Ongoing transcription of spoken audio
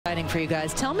Exciting for you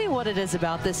guys. Tell me what it is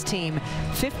about this team.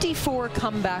 54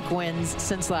 comeback wins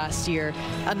since last year.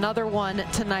 Another one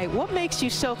tonight. What makes you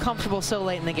so comfortable so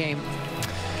late in the game?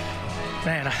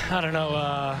 Man, I don't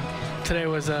know. Today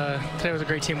was a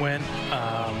great team win.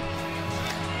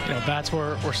 You know, bats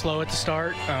were slow at the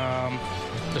start.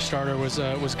 The starter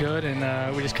was good,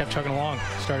 and we just kept chugging along.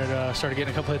 Started getting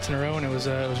a couple hits in a row, and it was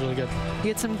really good. You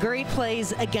had some great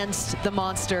plays against the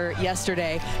monster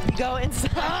yesterday. You go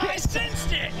inside. I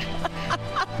sensed it.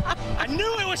 I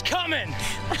knew it was coming.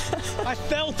 I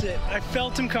felt it. I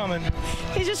felt him coming.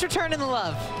 He's just returning the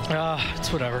love.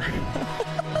 It's whatever.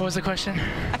 What was the question?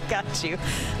 I got you.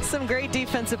 Some great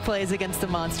defensive plays against the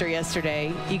monster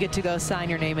yesterday. You get to go sign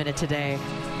your name in it today.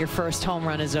 Your first home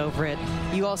run is over it.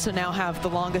 You also now have the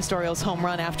longest Orioles home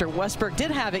run after Westbrook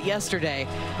did have it yesterday.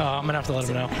 I'm gonna have to let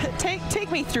him know.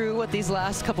 Take me through what these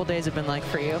last couple days have been like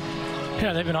for you.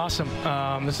 Yeah, they've been awesome.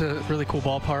 This is a really cool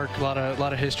ballpark. A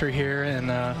lot of history here, and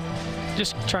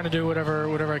just trying to do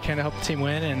whatever I can to help the team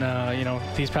win. And you know,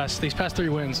 these past 3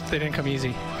 wins, they didn't come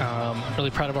easy.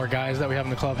 Really proud of our guys that we have in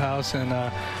the clubhouse,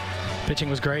 and pitching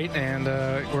was great, and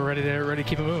we're ready to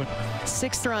keep it moving.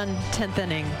 6th run, 10th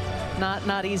inning.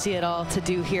 Not easy at all to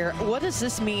do here. What does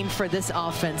this mean for this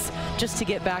offense just to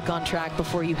get back on track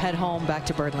before you head home back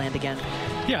to Birdland again?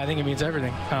 Yeah, I think it means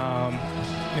everything.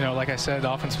 You know, like I said,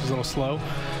 the offense was a little slow.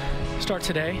 Start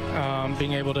today,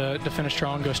 being able to finish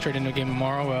strong, go straight into a game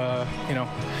tomorrow. You know,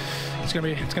 it's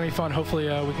gonna be fun. Hopefully,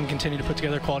 we can continue to put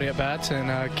together quality at bats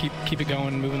and keep it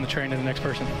going, moving the train to the next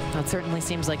person. That certainly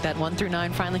seems like that 1 through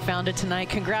 9 finally found it tonight.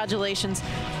 Congratulations.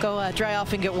 Go dry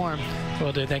off and get warm.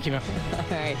 Will do. Thank you, man. All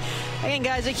right. Again,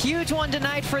 guys, a huge one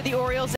tonight for the Orioles.